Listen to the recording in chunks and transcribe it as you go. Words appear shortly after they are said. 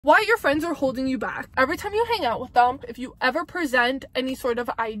why your friends are holding you back. Every time you hang out with them, if you ever present any sort of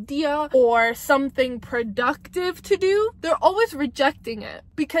idea or something productive to do, they're always rejecting it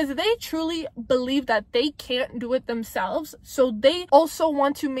because they truly believe that they can't do it themselves. So they also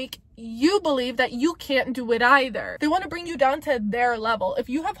want to make you believe that you can't do it either. They want to bring you down to their level. If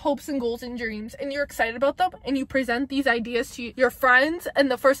you have hopes and goals and dreams and you're excited about them and you present these ideas to your friends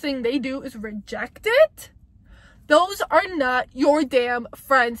and the first thing they do is reject it, those are not your damn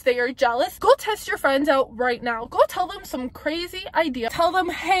friends. They are jealous. Go test your friends out right now. Go tell them some crazy idea. Tell them,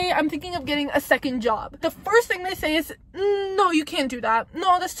 hey, I'm thinking of getting a second job. The first thing they say is, no, you can't do that.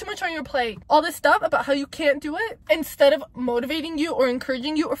 No, that's too much on your plate. All this stuff about how you can't do it, instead of motivating you or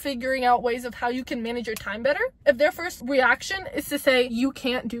encouraging you or figuring out ways of how you can manage your time better. If their first reaction is to say, you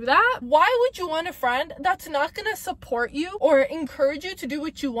can't do that, why would you want a friend that's not going to support you or encourage you to do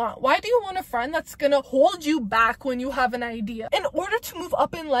what you want? Why do you want a friend that's going to hold you back when you have an idea? In order to move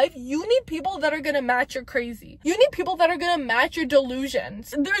up in life, you need people that are gonna match your crazy. You need people that are gonna match your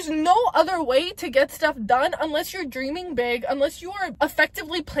delusions. There's no other way to get stuff done unless you're dreaming big, unless you are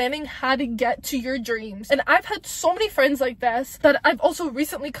effectively planning how to get to your dreams. And I've had so many friends like this that I've also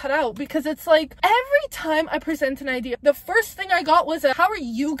recently cut out because it's like every time I present an idea, the first thing I got was how are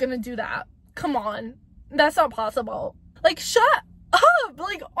you gonna do that? Come on, that's not possible. Like, shut up.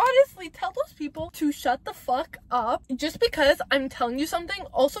 Like, honestly, tell those people to shut the fuck up. Just because I'm telling you something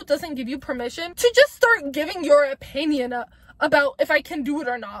also doesn't give you permission to just start giving your opinion about if I can do it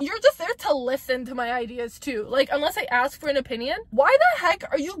or not. You're just there to listen to my ideas too. Like, unless I ask for an opinion, why the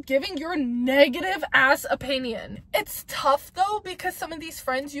heck are you giving your negative ass opinion? It's tough though, because some of these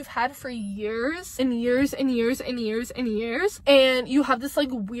friends you've had for years and years and years and years and years, and you have this like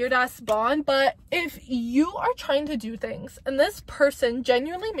weird ass bond. But if you are trying to do things and this person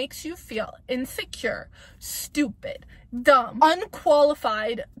genuinely makes you feel insecure, stupid, dumb,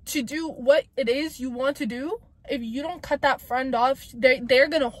 unqualified to do what it is you want to do, if you don't cut that friend off, they're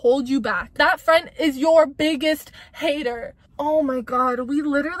gonna hold you back. That friend is your biggest hater. Oh my god, we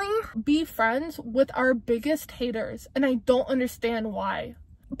literally be friends with our biggest haters, and I don't understand why.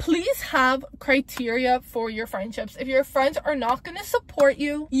 Please have criteria for your friendships. If your friends are not going to support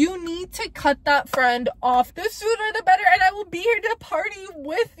you, you need to cut that friend off. The sooner the better, and I will be here to party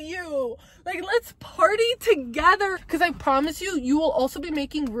with you. Like, let's party together. Because I promise you, you will also be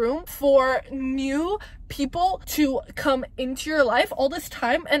making room for new people to come into your life. All this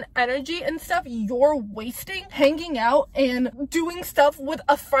time and energy and stuff you're wasting hanging out and doing stuff with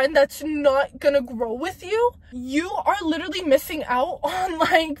a friend that's not gonna grow with you. You are literally missing out on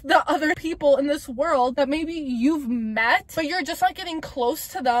like the other people in this world that maybe you've met, but you're just not getting close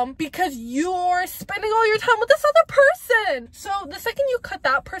to them because you're spending all your time with this other person. So the second you cut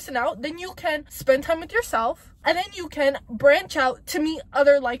that person out, then you can spend time with yourself. And then you can branch out to meet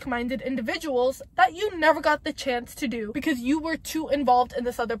other like-minded individuals that you never got the chance to do because you were too involved in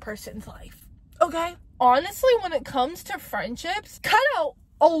this other person's life. Okay? Honestly, when it comes to friendships, cut out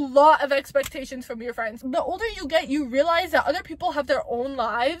a lot of expectations from your friends. The older you get, you realize that other people have their own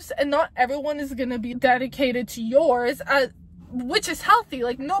lives and not everyone is gonna be dedicated to yours, which is healthy.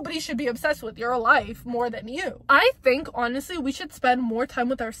 Like, nobody should be obsessed with your life more than you. I think, honestly, we should spend more time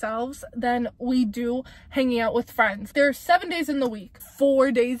with ourselves than we do hanging out with friends. There are 7 days in the week.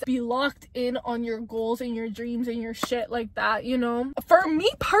 4 days, be locked in on your goals and your dreams and your shit like that, you know? For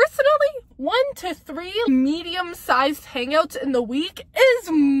me personally, 1 to 3 medium-sized hangouts in the week is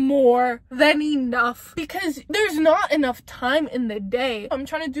more than enough because there's not enough time in the day. I'm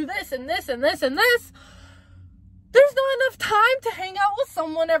trying to do this and this and this and this. There's not enough time to hang out with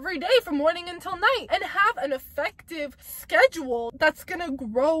someone every day from morning until night and have an effective schedule that's gonna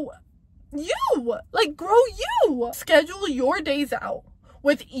grow you. Like, grow you. Schedule your days out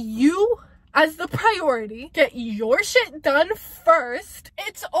with you as the priority. Get your shit done first.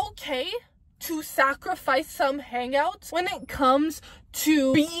 It's okay to sacrifice some hangouts when it comes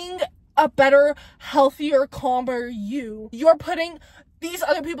to being a better, healthier, calmer you. You're putting these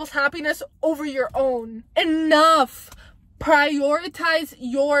other people's happiness over your own. Enough. Prioritize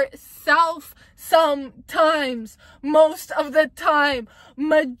yourself sometimes. Most of the time.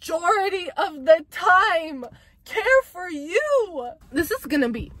 Majority of the time. Care for you. This is gonna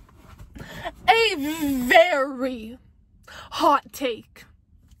be a very hot take.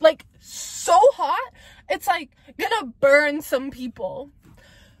 Like, so hot, it's like gonna burn some people.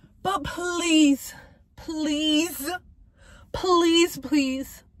 But please, please, please,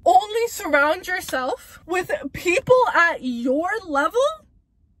 please, only surround yourself with people at your level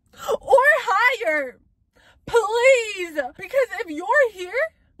or higher. Please. Because if you're here,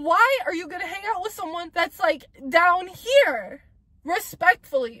 why are you gonna hang out with someone that's like down here?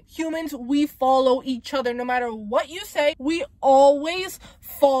 Respectfully, humans, we follow each other. No matter what you say, we always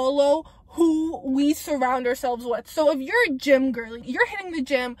follow who we surround ourselves with. So if you're a gym girly, you're hitting the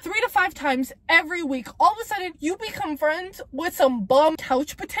gym 3 to 5 times every week, all of a sudden you become friends with some bum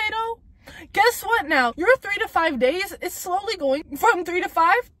couch potato. Guess what now? Your 3 to 5 days is slowly going from 3 to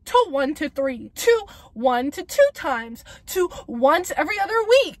 5 to 1 to 3 to 1 to 2 times to once every other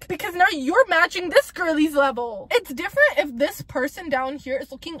week, because now you're matching this girly's level. It's different if this person down here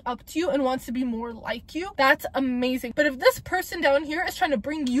is looking up to you and wants to be more like you. That's amazing. But if this person down here is trying to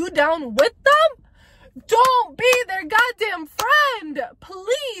bring you down with them, don't be their goddamn friend,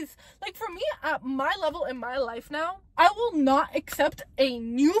 please. Like, for me, at my level in my life now, I will not accept a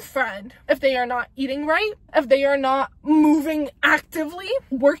new friend if they are not eating right, if they are not moving actively,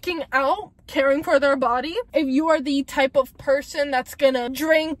 working out, caring for their body. If you are the type of person that's gonna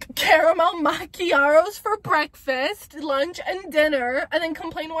drink caramel macchiatos for breakfast, lunch, and dinner, and then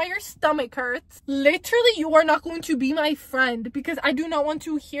complain why your stomach hurts, literally, you are not going to be my friend, because I do not want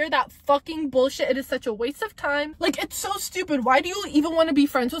to hear that fucking bullshit. It is such a waste of time. Like, it's so stupid. Why do you even want to be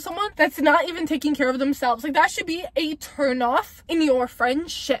friends with someone that's not even taking care of themselves? Like, that should be a turn off in your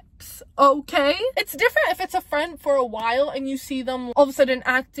friendships, okay? It's different if it's a friend for a while and you see them all of a sudden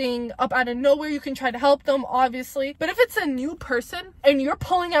acting up out of nowhere. You can try to help them, obviously. But if it's a new person and you're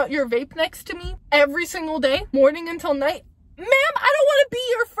pulling out your vape next to me every single day, morning until night, ma'am, I don't want to be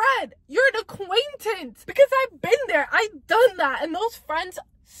your friend. You're an acquaintance, because I've been there. I've done that, and those friends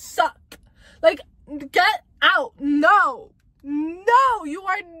suck. Like, get out. No, you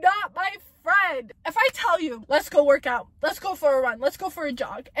are not my friend. If I tell you, let's go work out, let's go for a run, let's go for a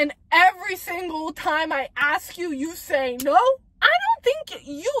jog, and every single time I ask you, you say no, I don't think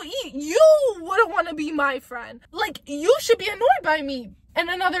you wouldn't want to be my friend. Like, you should be annoyed by me. And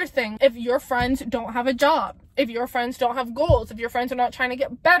another thing, if your friends don't have a job, if your friends don't have goals, if your friends are not trying to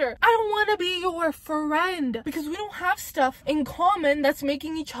get better, I don't want to be your friend, because we don't have stuff in common that's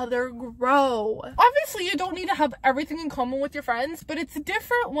making each other grow. Obviously, you don't need to have everything in common with your friends, but it's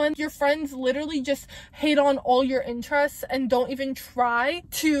different when your friends literally just hate on all your interests and don't even try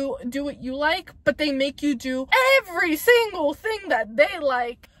to do what you like, but they make you do every single thing that they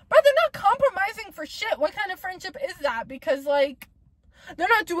like. But they're not compromising for shit. What kind of friendship is that? Because, like, they're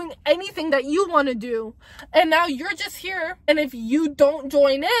not doing anything that you want to do, and now you're just here, and if you don't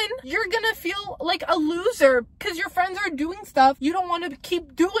join in, you're gonna feel like a loser, because your friends are doing stuff you don't want to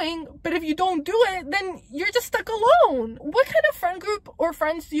keep doing, but if you don't do it, then you're just stuck alone. What kind of friend group or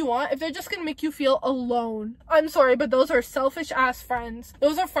friends do you want if they're just gonna make you feel alone? I'm sorry, but those are selfish ass friends.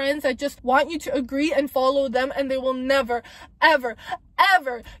 Those are friends that just want you to agree and follow them, and they will never, ever,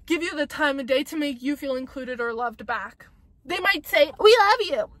 ever give you the time of day to make you feel included or loved back. They might say, we love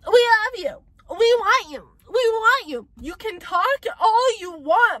you, we love you, we want you, we want you. You can talk all you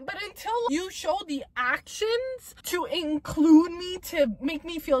want, but until you show the actions to include me, to make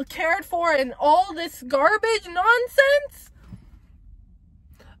me feel cared for, and all this garbage nonsense,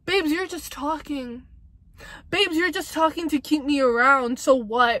 babes, you're just talking. Babes, you're just talking to keep me around. So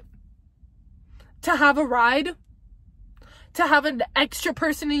what? To have a ride? To have an extra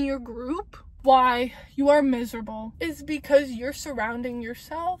person in your group? Why you are miserable is because you're surrounding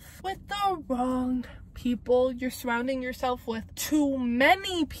yourself with the wrong people. You're surrounding yourself with too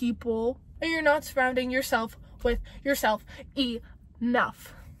many people, and you're not surrounding yourself with yourself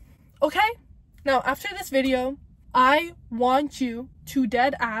enough. Okay? Now, after this video, I want you to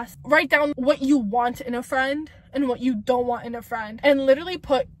dead ass write down what you want in a friend and what you don't want in a friend, and literally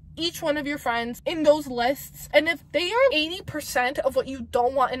put each one of your friends in those lists. And if they are 80% of what you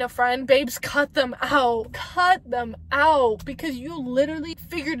don't want in a friend, babes, cut them out. Cut them out, because you literally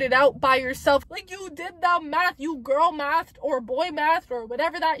figured it out by yourself. Like, you did the math, you girl math or boy math or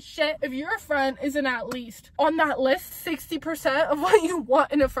whatever that shit. If your friend isn't at least on that list 60% of what you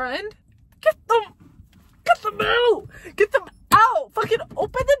want in a friend, get them out. Get them out. Fucking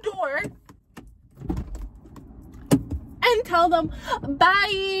open the door and tell them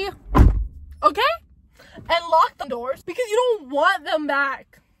bye, okay? And lock the doors, because you don't want them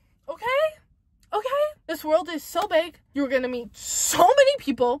back, okay? This world is so big. You're gonna meet so many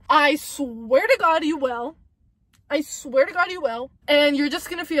people. I swear to God you will. I swear to God you will. And you're just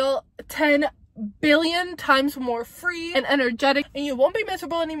gonna feel 10 billion times more free and energetic, and you won't be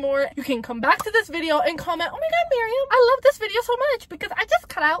miserable anymore. You can come back to this video and comment, oh my God, Miriam, I love this video so much because I just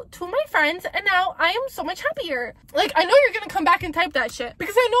cut out 2 of my friends and now I am so much happier. Like, I know you're gonna come back and type that shit,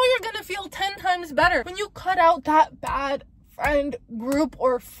 because I know you're gonna feel 10 times better when you cut out that bad friend group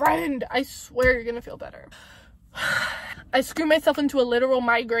or friend. I swear you're gonna feel better. I screwed myself into a literal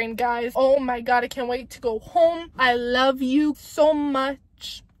migraine, guys. Oh my god, I can't wait to go home. I love you so much.